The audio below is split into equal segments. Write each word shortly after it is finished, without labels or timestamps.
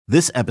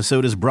This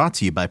episode is brought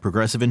to you by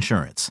Progressive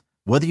Insurance.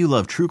 Whether you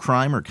love true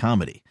crime or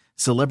comedy,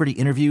 celebrity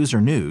interviews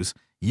or news,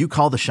 you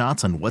call the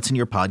shots on what's in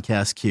your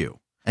podcast queue.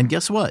 And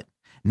guess what?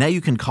 Now you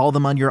can call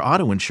them on your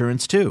auto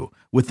insurance too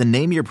with the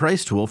Name Your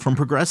Price tool from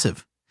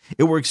Progressive.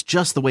 It works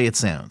just the way it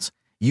sounds.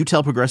 You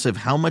tell Progressive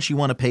how much you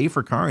want to pay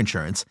for car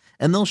insurance,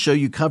 and they'll show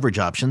you coverage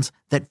options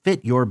that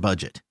fit your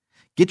budget.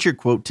 Get your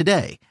quote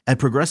today at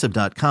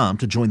Progressive.com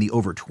to join the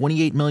over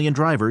 28 million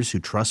drivers who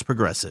trust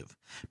Progressive.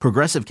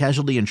 Progressive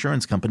Casualty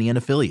Insurance Company and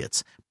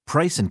Affiliates.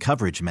 Price and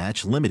coverage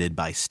match limited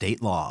by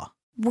state law.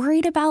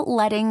 Worried about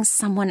letting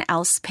someone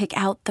else pick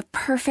out the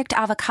perfect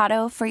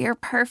avocado for your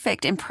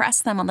perfect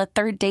impress them on the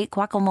third date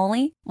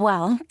guacamole?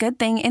 Well, good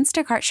thing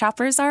Instacart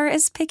shoppers are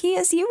as picky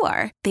as you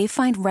are. They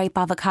find ripe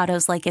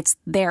avocados like it's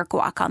their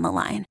guac on the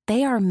line.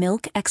 They are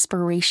milk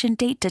expiration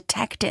date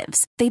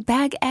detectives. They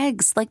bag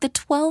eggs like the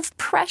 12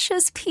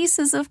 precious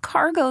pieces of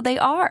cargo they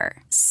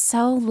are.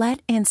 So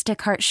let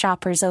Instacart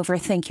shoppers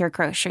overthink your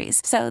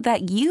groceries so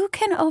that you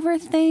can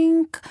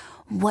overthink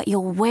what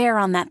you'll wear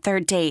on that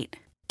third date.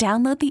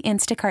 Download the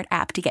Instacart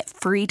app to get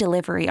free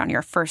delivery on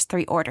your first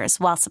 3 orders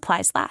while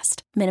supplies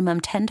last.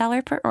 Minimum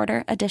 $10 per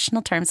order.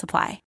 Additional terms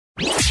apply.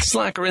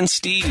 Slacker and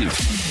Steve.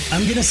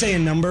 I'm going to say a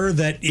number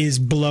that is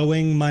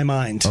blowing my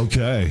mind.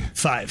 Okay.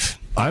 5.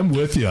 I'm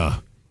with you.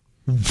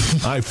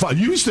 You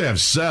used to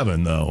have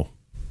 7, though.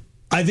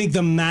 I think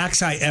the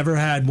max I ever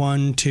had,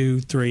 1,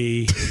 2,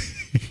 3.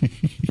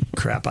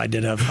 Crap, I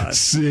did have 5.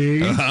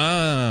 See? No,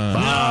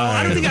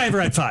 I don't think I ever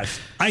had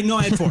 5. I know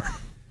I had 4.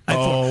 I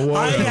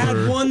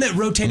had one that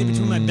rotated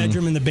between my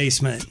bedroom and the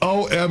basement.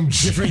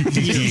 OMG. Different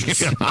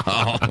years.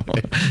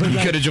 You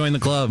could have joined the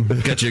club.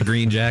 Got you a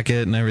green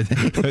jacket and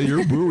everything.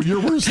 You're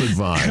worse than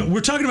 5.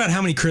 We're talking about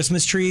how many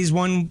Christmas trees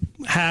one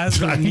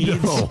has or needs.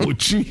 Oh,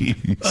 geez.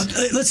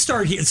 Let's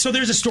start here. So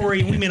there's a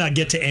story. We may not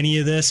get to any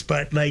of this,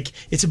 but like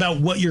it's about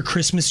what your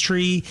Christmas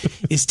tree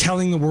is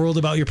telling the world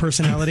about your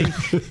personality.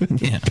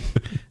 Yeah.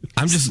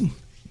 I'm just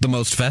the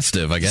most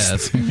festive, I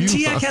guess.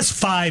 Tiak has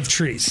 5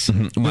 trees.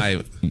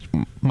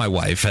 My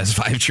wife has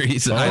 5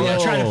 trees. I'm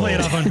trying to play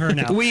it off on her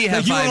now. We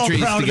have 5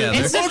 trees together.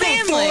 It's a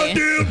family. 5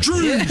 damn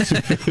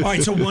trees. All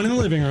right, so 1 in the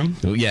living room.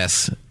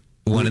 Yes.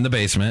 1 in the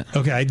basement.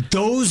 Okay,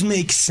 those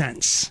make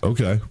sense.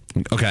 Okay.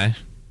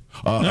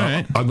 All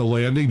right. On the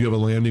landing, do you have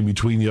a landing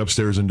between the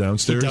upstairs and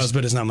downstairs? It does,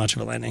 but it's not much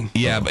of a landing.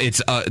 Yeah, but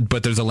it's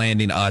but there's a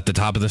landing at the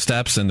top of the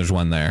steps, and there's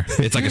one there.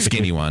 It's like a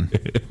skinny one.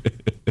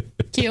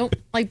 Cute.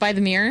 Like by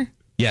the mirror.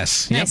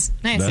 Yes. Nice.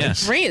 Yep.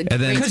 Nice. Great. And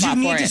then because you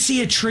need to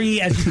see a tree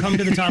as you come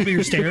to the top of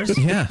your stairs.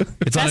 Yeah,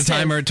 it's on a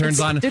timer. It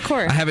turns on.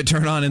 Decor. I have it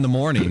turn on in the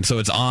morning, so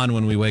it's on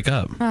when we wake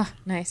up. Oh,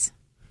 nice.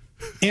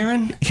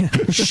 Aaron,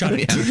 shut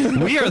it.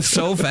 Yeah. We are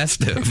so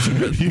festive.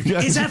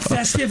 Is that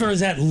festive or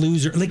is that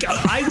loser? Like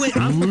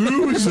I'm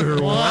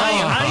loser. Wow.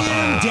 I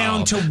am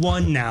down to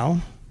 1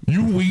 now.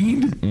 You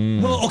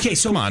weaned? Well, okay,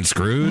 so come on,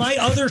 Scrooge. My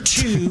other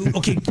 2,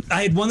 okay,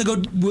 I had one that go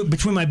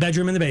between my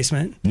bedroom and the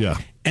basement. Yeah.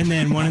 And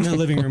then 1 in the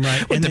living room,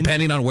 right? And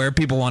depending on where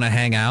people want to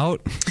hang out.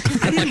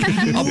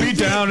 I'll be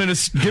down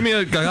and give me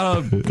a. I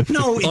gotta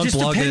no, it just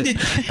depended.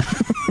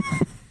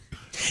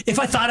 If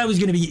I thought I was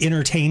going to be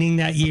entertaining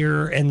that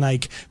year and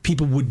like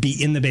people would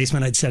be in the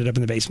basement, I'd set it up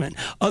in the basement.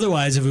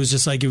 Otherwise, if it was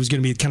just like it was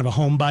going to be kind of a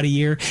homebody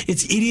year,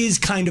 it is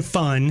kind of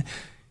fun.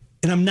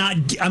 And I'm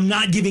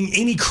not giving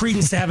any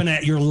credence to having it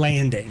at your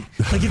landing.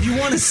 Like if you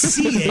want to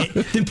see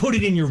it, then put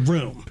it in your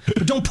room.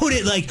 But don't put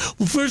it like,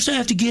 well, first I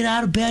have to get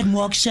out of bed and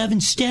walk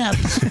 7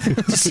 steps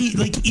to see.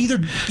 Like either.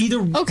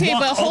 Okay,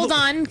 but hold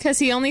on, because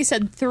he only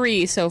said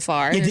 3 so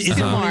far. Is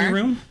there one in your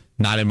room?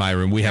 Not in my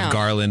room. We have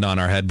garland on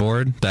our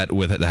headboard that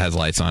has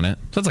lights on it.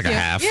 So it's like a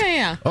half.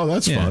 Yeah. Oh,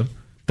 that's fun.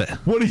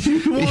 What do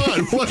you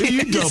want? What are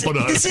you dumping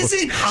on? This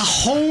isn't a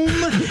home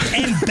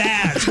and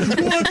bath.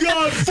 Oh, I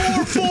got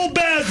 4 full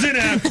baths in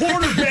a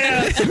quarter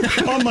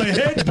bath on my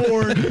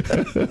headboard.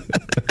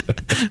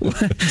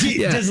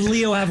 Does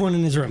Leo have one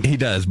in his room? He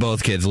does.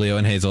 Both kids, Leo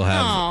and Hazel,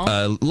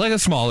 have like a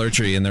smaller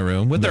tree in their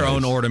room with their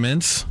own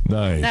ornaments.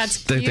 Nice. That's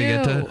cute. They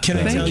get to, Can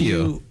I tell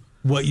you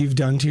what you've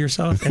done to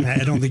yourself? And I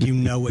don't think you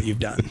know what you've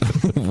done.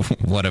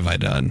 What have I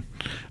done?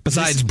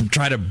 Besides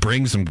try to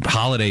bring some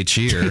holiday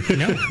cheer.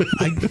 No,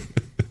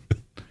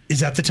 is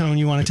that the tone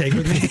you want to take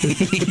with me?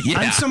 Yeah.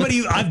 I'm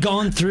somebody. I've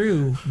gone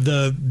through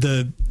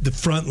the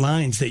front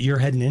lines that you're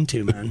heading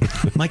into, man.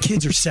 My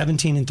kids are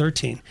 17 and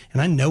 13,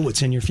 and I know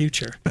what's in your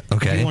future.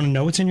 Okay. You want to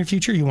know what's in your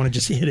future? You want to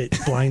just hit it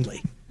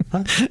blindly?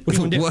 Huh? What do you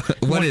want to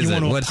do? What is it?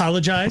 You want to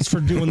apologize for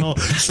doing all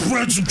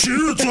spread some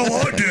cheer? That's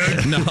all I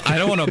did. No, I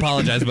don't want to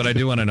apologize, but I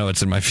do want to know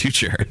what's in my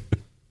future.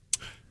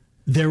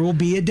 There will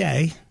be a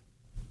day,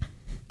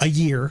 a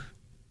year,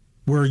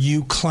 where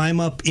you climb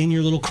up in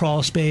your little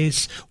crawl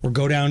space or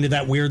go down to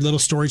that weird little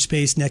storage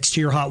space next to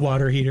your hot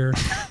water heater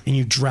and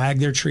you drag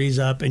their trees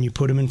up and you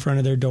put them in front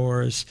of their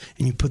doors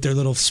and you put their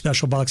little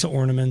special box of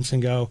ornaments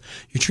and go,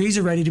 your trees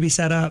are ready to be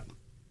set up.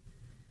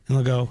 And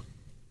they'll go,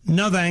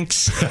 no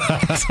thanks.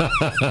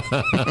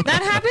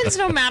 That happens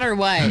no matter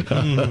what.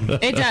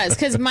 It does.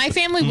 Because my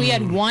family, we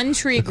had one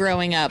tree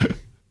growing up.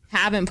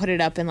 Haven't put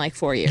it up in like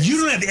 4 years.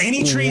 You don't have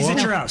any trees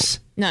at your house?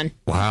 None.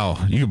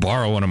 Wow, you can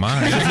borrow one of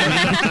mine.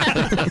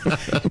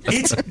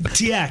 It's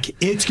Tiak.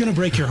 It's gonna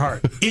break your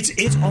heart.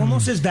 It's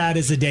almost as bad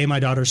as the day my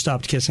daughter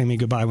stopped kissing me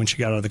goodbye when she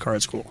got out of the car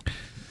at school.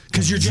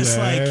 Because you're just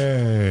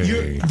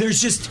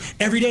there's just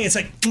every day it's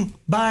like,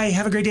 bye,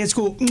 have a great day at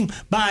school,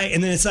 bye.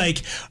 And then it's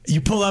like, you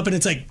pull up and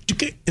it's like,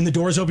 and the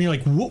door's open, you're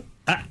like, whoa.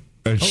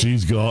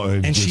 She's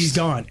gone. And she's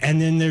gone.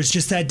 And then there's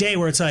just that day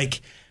where it's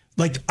like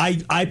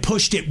I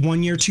pushed it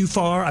 1 year too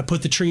far. I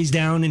put the trees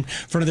down in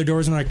front of their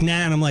doors and they're like, nah.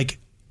 And I'm like,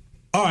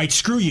 all right,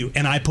 screw you.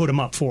 And I put them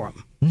up for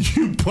them.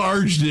 You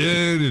barged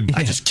in. And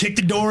I just kicked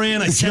the door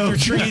in. I set their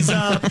trees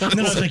up. And then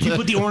I was like, you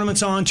put the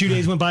ornaments on. 2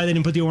 days went by. They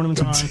didn't put the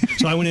ornaments on.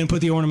 So I went in and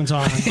put the ornaments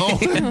on.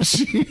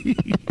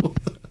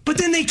 But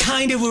then they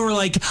kind of were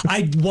like,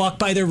 I'd walk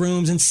by their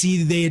rooms and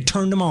see they had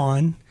turned them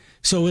on.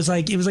 So it was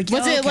like, Was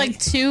it like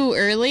too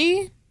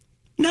early?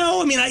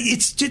 No, I mean,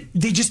 it's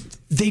just,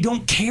 they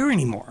don't care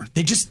anymore.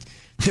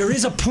 There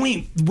is a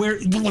point where,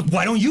 look,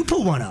 why don't you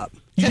put one up?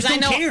 You just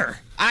don't care.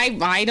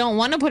 I don't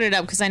want to put it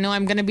up because I know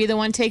I'm going to be the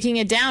one taking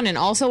it down. And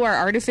also our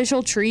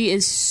artificial tree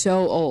is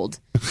so old.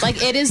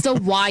 Like, it is the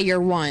wire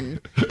one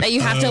that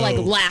you have to, like,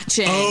 latch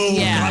in. Oh,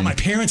 yeah. God, my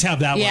parents have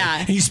that one.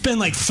 And you spend,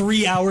 like,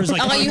 3 hours,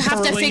 like, you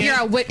have to figure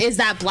out, what is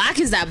that black?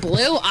 Is that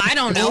blue? I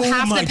don't know.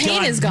 Half the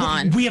paint is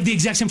gone. We have the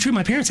exact same tree.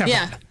 My parents have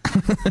that.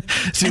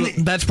 See,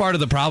 that's part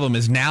of the problem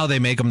is now they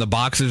make them, the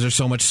boxes are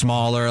so much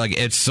smaller. Like,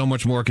 it's so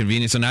much more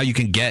convenient. So now you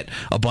can get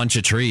a bunch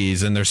of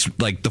trees and there's,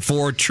 like, the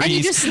 4 trees. And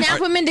you just snap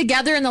them in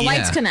together and the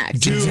lights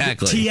connect. Dude,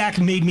 exactly. Tiak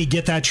made me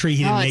get that tree.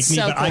 He didn't make me,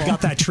 but cool. I got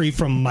that tree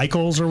from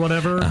Michael's or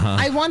whatever.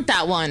 I want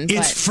that one.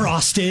 It's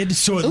frosted,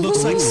 so it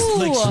looks like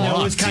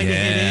snow is kind of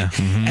in it,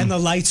 and the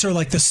lights are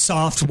like the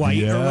soft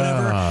white or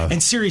whatever.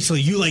 And seriously,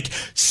 you like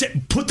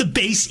put the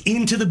base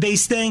into the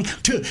base thing,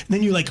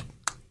 then you like.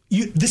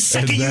 The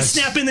second you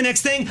snap in the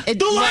next thing,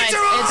 the lights are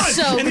on! It's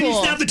so and then you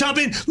snap the top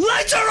in,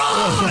 lights are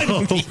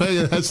on!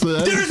 It's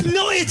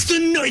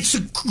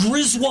the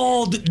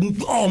Griswold,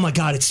 oh my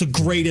God, it's the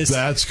greatest.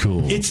 That's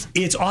cool.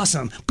 It's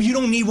awesome. But you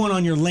don't need one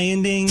on your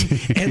landing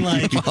and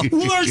like,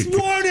 there's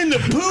one in the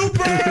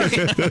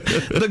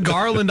pooper! The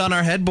garland on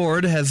our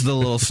headboard has the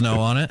little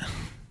snow on it.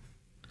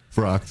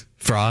 Frocked.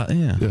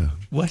 Yeah.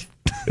 What?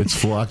 It's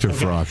flocked or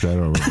frocked. I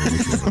don't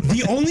remember.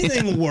 The only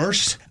thing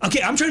worse.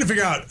 Okay, I'm trying to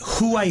figure out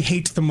who I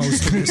hate the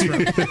most in this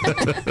room.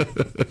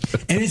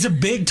 And it's a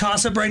big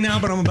toss-up right now,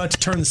 but I'm about to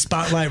turn the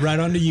spotlight right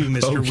onto you,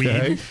 Mr.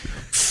 Weed.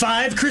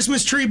 5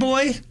 Christmas tree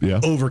boy,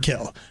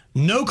 overkill.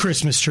 No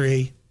Christmas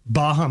tree,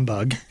 bah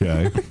humbug.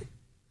 Okay.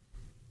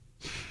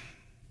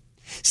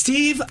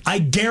 Steve, I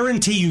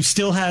guarantee you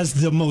still has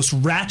the most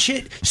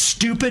ratchet,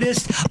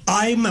 stupidest,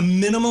 I'm a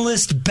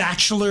minimalist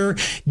bachelor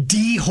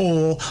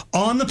D-hole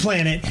on the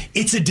planet.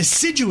 It's a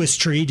deciduous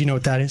tree. Do you know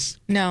what that is?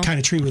 No. Kind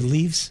of tree with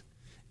leaves.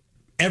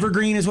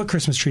 Evergreen is what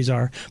Christmas trees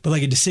are. But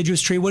like a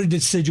deciduous tree, what do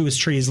deciduous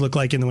trees look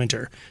like in the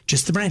winter?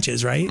 Just the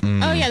branches, right?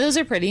 Oh, yeah, those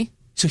are pretty.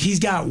 So he's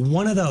got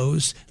one of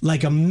those,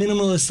 like a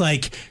minimalist,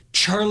 like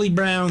Charlie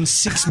Brown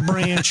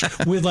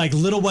 6-branch with like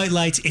little white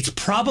lights. It's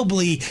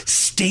probably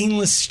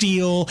stainless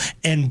steel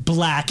and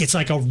black. It's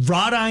like a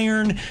wrought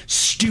iron,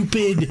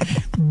 stupid.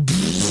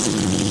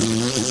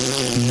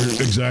 You're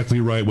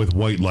exactly right, with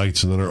white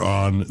lights that are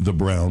on the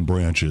brown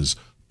branches.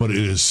 But it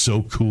is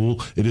so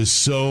cool. It is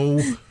so,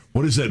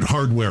 what is that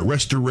hardware?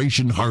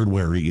 Restoration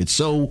hardware-y. It's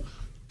so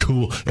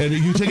cool. And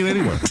you take it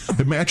anywhere.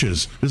 It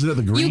matches. Doesn't it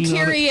have the green You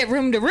carry it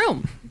room to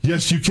room.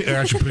 Yes, you can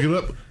actually pick it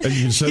up and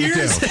you can set it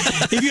down.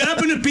 If you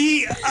happen to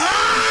be,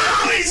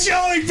 he's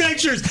showing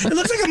pictures. It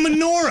looks like a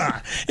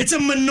menorah. It's a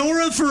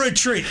menorah for a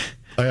tree.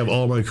 I have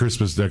all my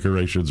Christmas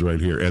decorations right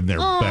here, and they're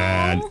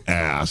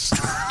badass.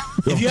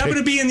 If you happen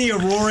to be in the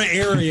Aurora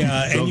area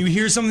and you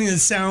hear something that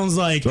sounds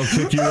like, they'll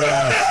kick your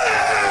ass.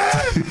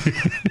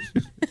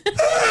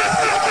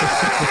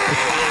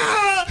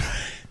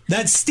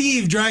 That's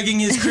Steve dragging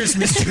his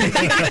Christmas tree.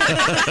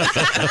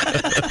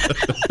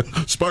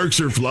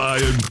 Sparks are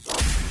flying.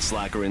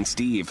 Slacker and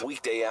Steve,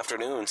 weekday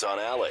afternoons on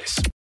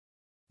Alice.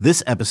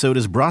 This episode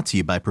is brought to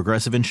you by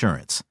Progressive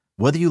Insurance.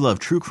 Whether you love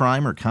true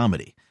crime or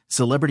comedy,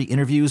 celebrity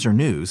interviews or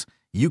news,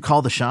 you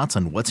call the shots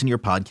on what's in your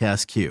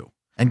podcast queue.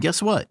 And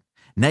guess what?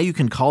 Now you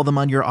can call them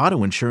on your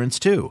auto insurance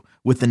too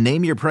with the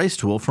Name Your Price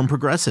tool from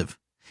Progressive.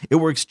 It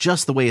works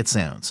just the way it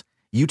sounds.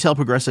 You tell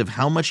Progressive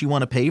how much you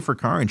want to pay for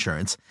car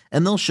insurance,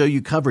 and they'll show you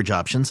coverage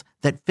options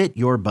that fit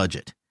your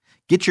budget.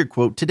 Get your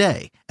quote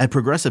today at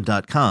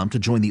Progressive.com to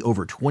join the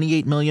over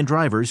 28 million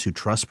drivers who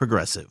trust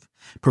Progressive.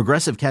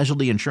 Progressive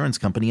Casualty Insurance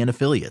Company and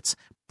Affiliates.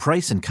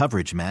 Price and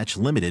coverage match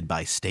limited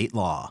by state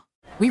law.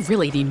 We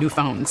really need new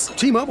phones.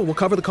 T-Mobile will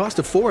cover the cost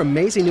of 4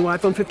 amazing new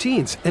iPhone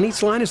 15s, and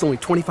each line is only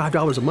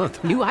 $25 a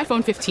month. New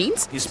iPhone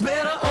 15s? It's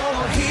better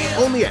over here.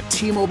 Only at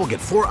T-Mobile, get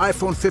 4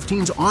 iPhone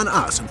 15s on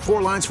us and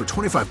 4 lines for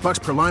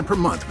 $25 per line per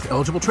month with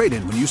eligible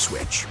trade-in when you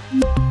switch.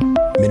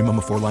 Minimum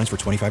of 4 lines for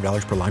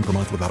 $25 per line per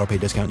month with autopay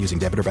discount using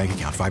debit or bank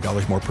account.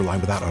 $5 more per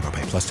line without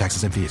autopay, plus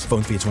taxes and fees.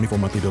 Phone fee at 24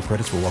 monthly bill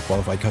credits for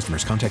well-qualified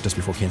customers. Contact us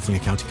before canceling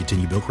account to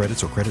continue bill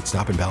credits or credit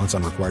stop and balance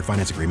on required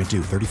finance agreement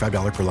due.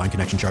 $35 per line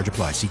connection charge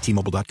applies. See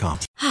T-Mobile.com.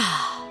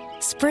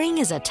 Spring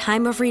is a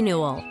time of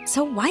renewal,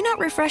 so why not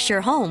refresh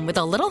your home with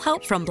a little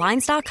help from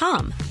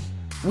Blinds.com?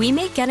 We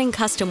make getting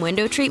custom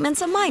window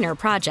treatments a minor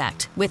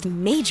project with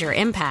major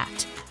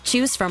impact.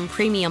 Choose from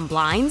premium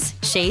blinds,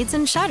 shades,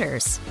 and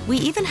shutters. We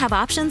even have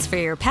options for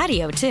your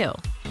patio, too.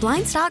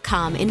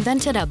 Blinds.com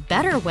invented a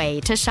better way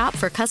to shop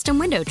for custom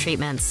window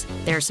treatments.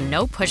 There's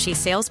no pushy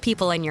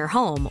salespeople in your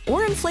home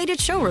or inflated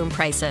showroom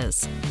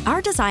prices.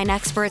 Our design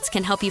experts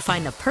can help you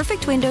find the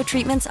perfect window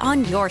treatments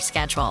on your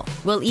schedule.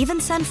 We'll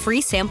even send free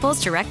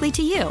samples directly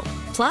to you.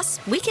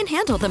 Plus, we can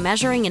handle the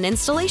measuring and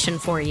installation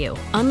for you.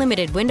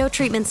 Unlimited window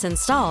treatments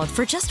installed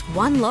for just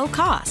one low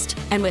cost.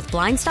 And with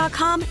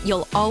Blinds.com,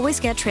 you'll always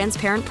get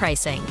transparent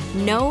pricing.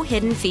 No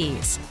hidden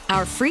fees.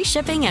 Our free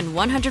shipping and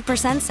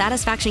 100%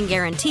 satisfaction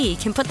guarantee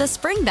can put the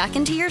spring back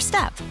into your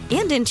step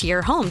and into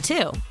your home,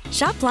 too.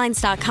 Shop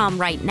Blinds.com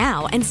right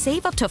now and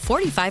save up to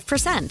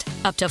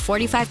 45%. Up to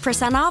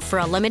 45% off for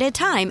a limited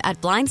time at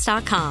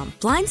Blinds.com.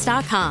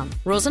 Blinds.com.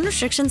 Rules and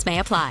restrictions may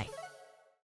apply.